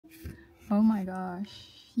Oh my gosh,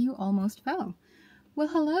 you almost fell. Well,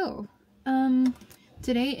 hello.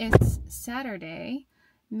 Today is Saturday,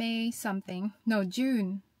 May something. No,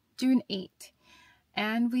 June 8th.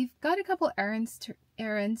 And we've got a couple errands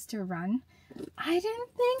to run. I didn't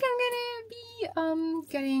think I'm gonna be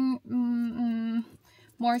getting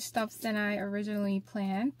more stuff than I originally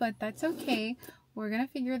planned, but that's okay. We're gonna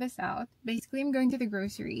figure this out. Basically, I'm going to the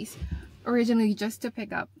groceries originally just to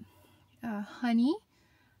pick up honey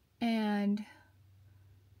and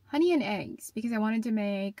eggs because I wanted to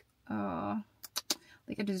make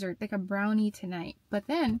like a dessert, like a brownie tonight. But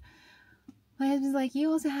then my husband's like,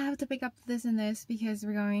 you also have to pick up this and this because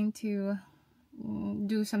we're going to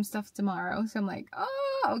do some stuff tomorrow. So I'm like,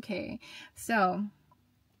 oh, okay. So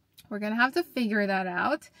we're gonna have to figure that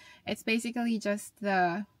out. It's basically just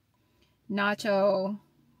the nacho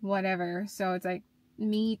whatever. So it's like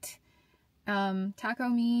meat, taco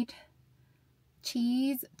meat,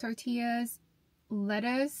 cheese, tortillas,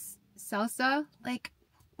 lettuce, salsa. Like,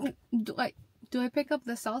 do I pick up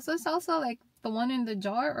the salsa like the one in the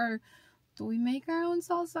jar, or do we make our own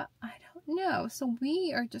salsa? I don't know. So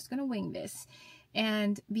we are just gonna wing this.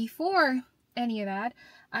 And before any of that,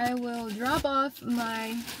 I will drop off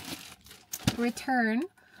my return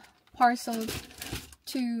parcel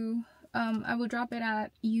to I will drop it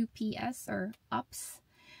at UPS or UPS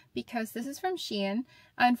because this is from Shein.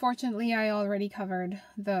 Unfortunately, I already covered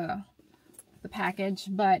the package,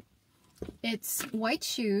 but it's white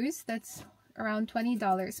shoes that's around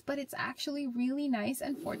 $20, but it's actually really nice.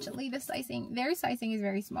 Unfortunately, their sizing is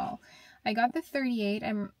very small. I got the 38.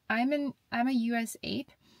 I'm a US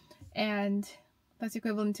 8, and that's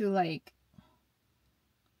equivalent to like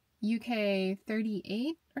UK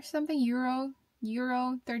 38 or something,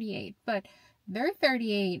 Euro 38, but their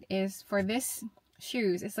 38 is for this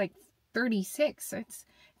shoes. It's like 36. So it's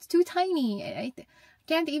too tiny. I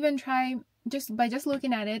can't even try just by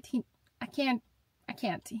looking at it. I can't.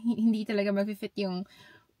 Hindi talaga mag-fit yung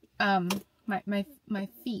my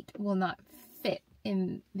feet will not fit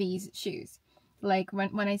in these shoes. Like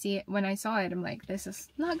when I saw it, I'm like, this is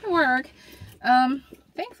not gonna work.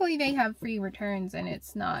 Thankfully they have free returns and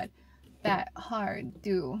it's not that hard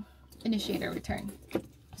to initiate a return.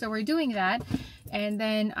 So we're doing that. And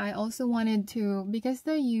then I also wanted to, because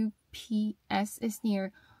the UPS is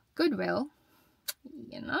near Goodwill,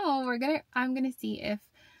 you know, I'm gonna see if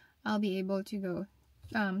I'll be able to go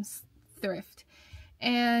thrift.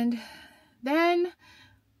 And then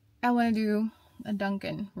I want to do a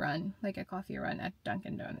Dunkin' run, like a coffee run at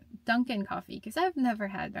Dunkin' Coffee, because I've never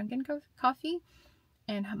had Dunkin' coffee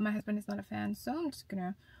and my husband is not a fan, so I'm just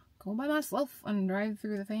gonna go by myself and drive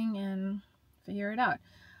through the thing and figure it out.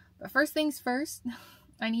 But first things first,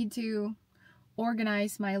 I need to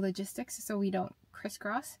organize my logistics so we don't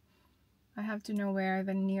crisscross. I have to know where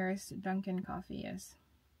the nearest Dunkin' Coffee is.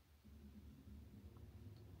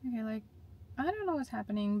 Okay, like, I don't know what's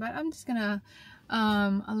happening, but I'm just gonna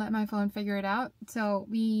I'll let my phone figure it out. So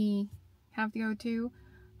we have to go to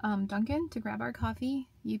Dunkin' to grab our coffee,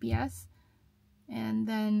 UPS, and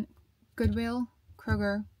then Goodwill,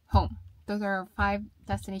 Kroger, home. Those are our 5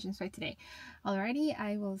 destinations for today. Alrighty,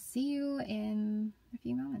 I will see you in a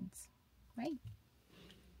few moments. Bye.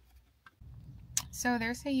 So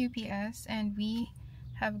there's a UPS and we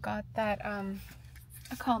have got that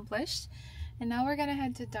accomplished. And now we're gonna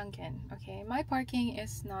head to Dunkin'. Okay, my parking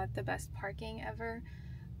is not the best parking ever,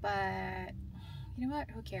 but you know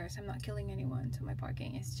what? Who cares? I'm not killing anyone, so my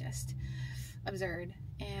parking is just absurd.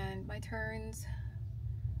 And my turning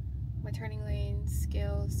lane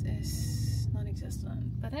skills is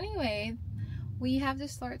non-existent. But anyway, we have to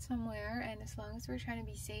start somewhere, and as long as we're trying to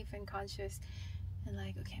be safe and conscious, and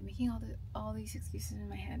like, okay, I'm making all these excuses in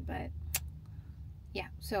my head, but yeah.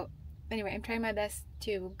 So anyway, I'm trying my best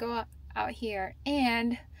to go out here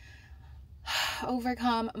and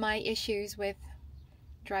overcome my issues with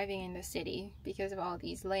driving in the city because of all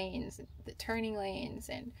these lanes, the turning lanes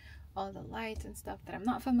and all the lights and stuff that I'm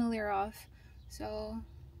not familiar of. So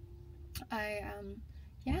I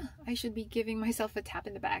should be giving myself a tap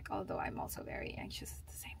in the back, although I'm also very anxious at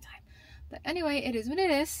the same time. But anyway, it is what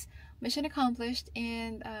it is. Mission accomplished.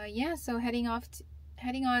 And yeah, so heading off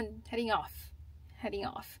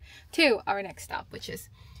to our next stop, which is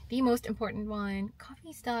the most important one,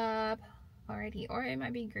 coffee stop. Alrighty, or it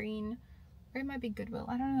might be Green, or it might be Goodwill.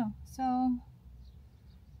 I don't know. So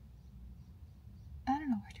I don't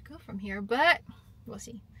know where to go from here, but we'll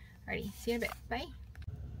see. Alrighty, see you in a bit. Bye.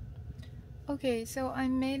 Okay, so I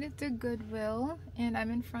made it to Goodwill and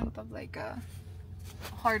I'm in front of like a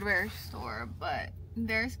hardware store, but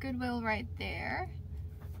there's Goodwill right there.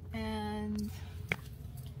 And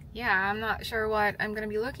yeah, I'm not sure what I'm gonna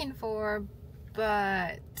be looking for,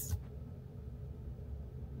 but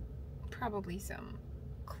probably some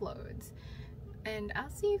clothes. And I'll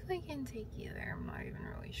see if I can take you there. I'm not even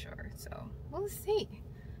really sure, so we'll see.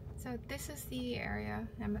 So this is the area.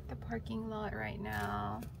 I'm at the parking lot right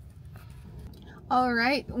now. All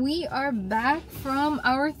right, we are back from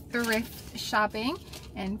our thrift shopping,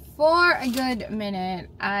 and for a good minute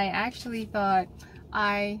I actually thought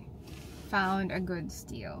I found a good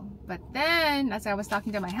steal, but then as I was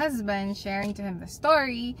talking to my husband, sharing to him the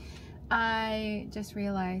story, I just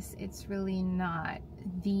realized it's really not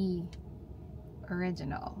the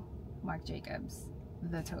original Marc Jacobs,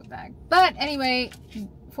 the tote bag. But anyway,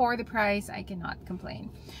 for the price, I cannot complain.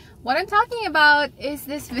 What I'm talking about is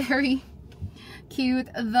this very cute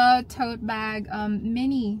the tote bag,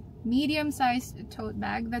 medium-sized tote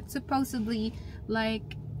bag that's supposedly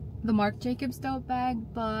like the Marc Jacobs tote bag,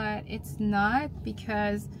 but it's not,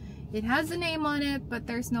 because it has a name on it but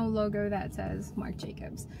there's no logo that says Marc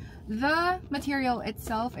Jacobs. The material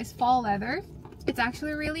itself is faux leather. It's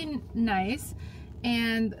actually really nice,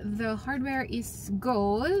 and the hardware is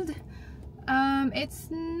gold. It's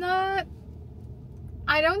not,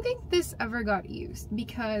 I don't think this ever got used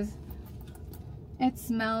because it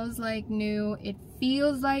smells like new, it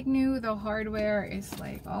feels like new. The hardware is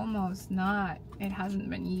like almost not, it hasn't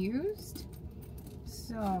been used.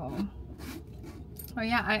 So, oh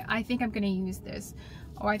yeah, I think I'm gonna use this,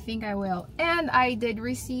 or I think I will. And I did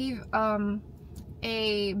receive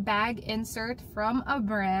a bag insert from a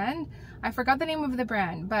brand. I forgot the name of the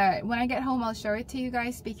brand, but when I get home I'll show it to you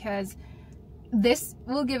guys, because this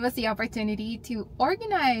will give us the opportunity to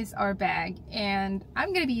organize our bag, and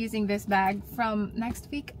I'm gonna be using this bag from next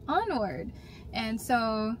week onward, and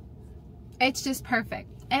so it's just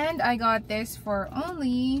perfect. And I got this for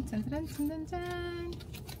only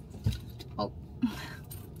oh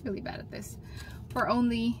really bad at this, for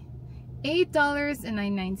only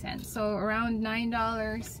 $8.99, so around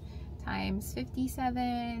 $9 times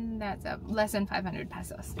 57, that's less than 500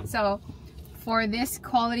 pesos. So for this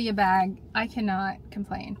quality of bag, I cannot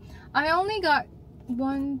complain. I only got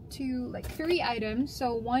three items.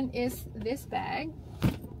 So one is this bag.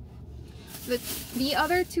 The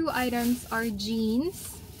other two items are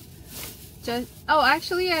jeans. Oh,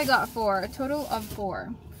 actually I got four, a total of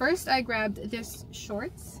four. First I grabbed this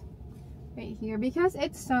shorts right here because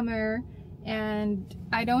it's summer and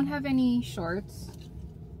I don't have any shorts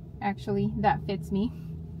actually that fits me.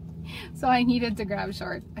 So I needed to grab a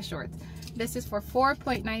short. This is for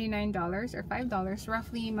 $4.99 or $5,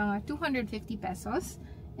 roughly mga 250 pesos.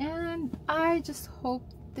 And I just hope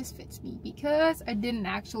this fits me because I didn't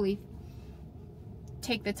actually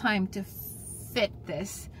take the time to fit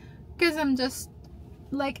this. Because I'm just,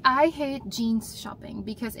 like, I hate jeans shopping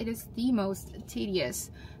because it is the most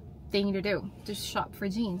tedious thing to do, to shop for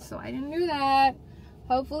jeans. So I didn't do that.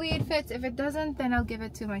 Hopefully it fits. If it doesn't, then I'll give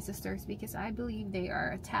it to my sisters because I believe they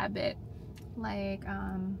are a tad bit like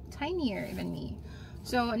tinier than me.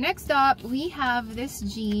 So next up we have this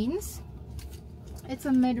jeans. It's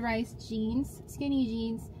a mid-rise jeans, skinny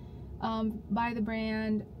jeans, by the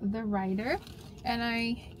brand The Rider, and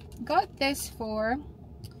I got this for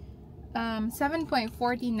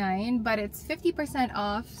 $7.49, but it's 50%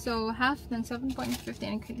 off, so half than 7.50,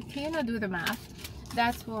 and you cannot do the math.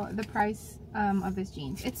 That's what the price of this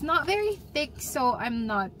jeans. It's not very thick, so I'm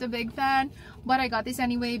not the big fan, but I got this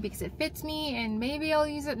anyway because it fits me, and maybe I'll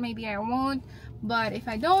use it, maybe I won't. But if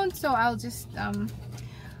I don't, so I'll just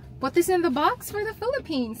put this in the box for the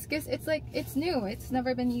Philippines because it's like, it's new, it's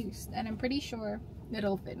never been used, and I'm pretty sure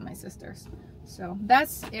it'll fit my sisters. So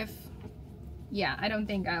that's if, yeah, I don't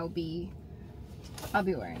think I'll be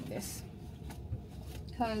wearing this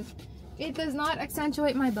because it does not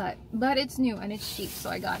accentuate my butt, but it's new and it's cheap, so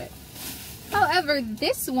I got it. However,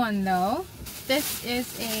 this one though, this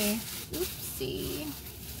is a, oopsie,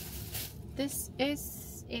 this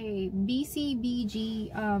is a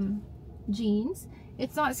BCBG jeans.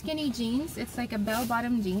 It's not skinny jeans, it's like a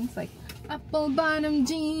bell-bottom jeans, like apple-bottom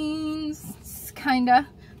jeans, kinda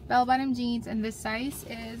bell-bottom jeans, and the size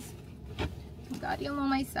is, oh god, you know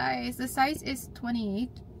my size, the size is 28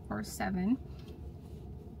 or 7.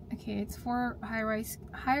 Okay, it's for high-rise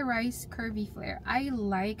curvy flare. I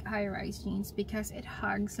like high-rise jeans because it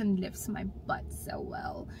hugs and lifts my butt so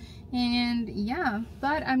well. And yeah,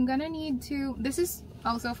 but I'm gonna need to, this is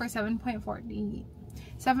also for $7.49.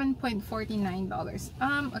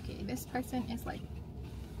 Okay, this person is like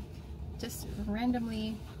just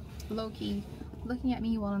randomly low-key looking at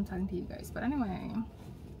me while I'm talking to you guys. But anyway,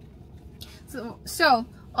 so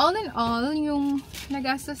all in all, yung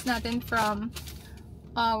nagastos natin from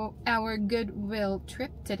our Goodwill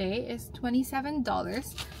trip today is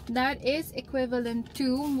 $27. That is equivalent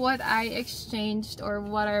to what I exchanged or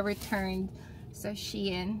what I returned to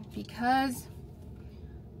Shein, because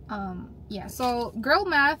yeah, so girl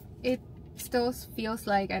math, it still feels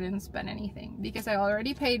like I didn't spend anything because I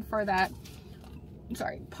already paid for that,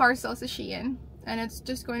 sorry, parcels to Shein, and it's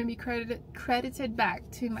just going to be credited back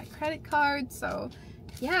to my credit card. So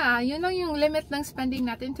yeah, yun lang yung limit ng spending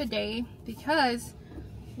natin today, because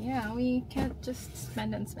yeah, we can't just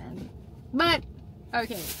spend and spend. But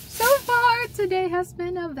okay, so far today has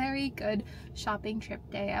been a very good shopping trip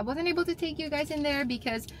day. I wasn't able to take you guys in there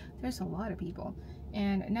because there's a lot of people.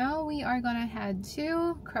 And now we are gonna head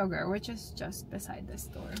to Kroger, which is just beside the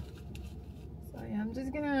store. So yeah, I'm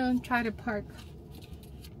just gonna try to park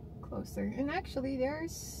closer. And actually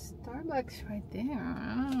there's Starbucks right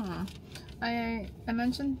there. I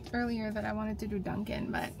mentioned earlier that I wanted to do Dunkin',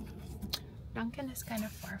 but Dunkin' is kind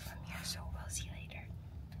of far from here, so we'll see later.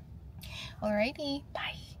 Alrighty,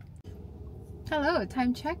 bye. Hello,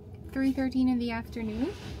 time check, 3:13 in the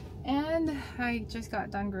afternoon, and I just got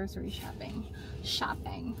done grocery shopping. Saan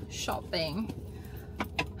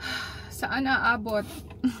naabot?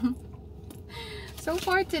 So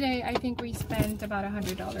far today, I think we spent about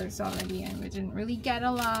 $100 already, and we didn't really get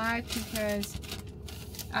a lot because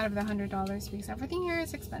out of the $100, because everything here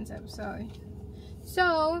is expensive. So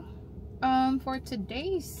for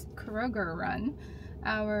today's Kroger run,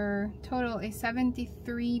 our total is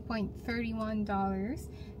 $73.31,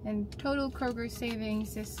 and total Kroger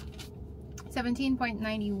savings is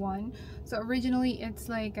 $17.91. So originally it's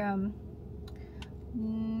like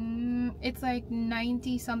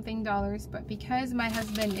 $90 something, but because my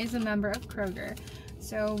husband is a member of Kroger,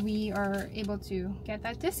 so we are able to get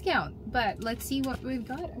that discount. But let's see what we've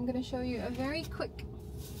got. I'm gonna show you a very quick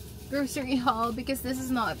grocery haul, because this is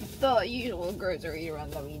not the usual grocery run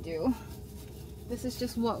that we do. This is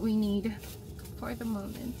just what we need for the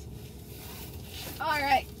moment.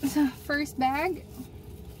 Alright, so first bag,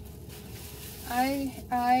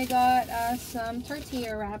 I got some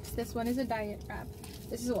tortilla wraps. This one is a diet wrap.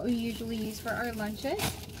 This is what we usually use for our lunches.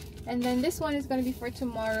 And then this one is going to be for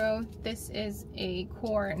tomorrow. This is a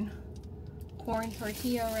corn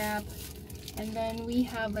tortilla wrap. And then we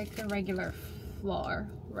have like the regular flour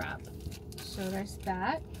wrap. So there's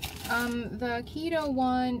that. The keto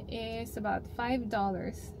one is about $5,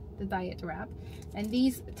 the diet wrap. And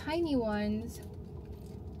these tiny ones,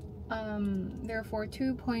 they're for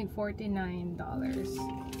 $2.49.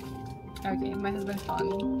 Okay, my husband's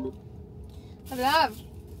calling me. Love.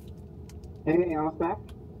 Anything else back?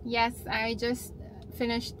 Yes, I just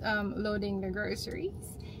finished loading the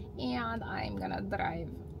groceries, and I'm gonna drive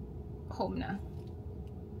home now.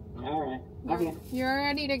 Alright. Okay. You're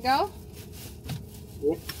ready to go?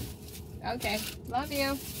 Yep. Okay. Love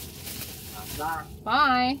you. Bye.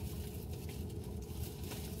 Bye.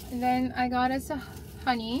 And then I got us a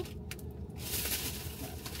honey.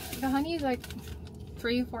 The honey is like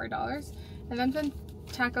 $3 or $4. And then some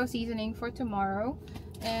taco seasoning for tomorrow.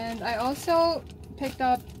 And I also picked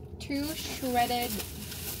up 2 shredded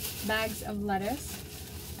bags of lettuce.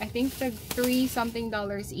 I think they're $3 something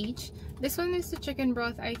each. This one is the chicken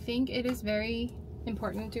broth. I think it is very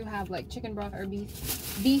important to have like chicken broth or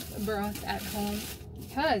beef broth at home,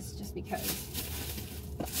 because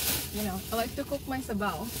you know, I like to cook my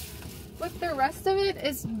sabaw. But the rest of it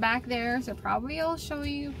is back there, so probably I'll show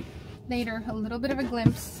you later a little bit of a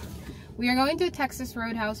glimpse. We are going to Texas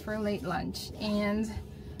Roadhouse for late lunch, and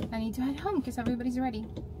I need to head home because everybody's ready.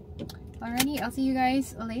 Alrighty, I'll see you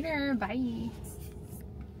guys later. Bye.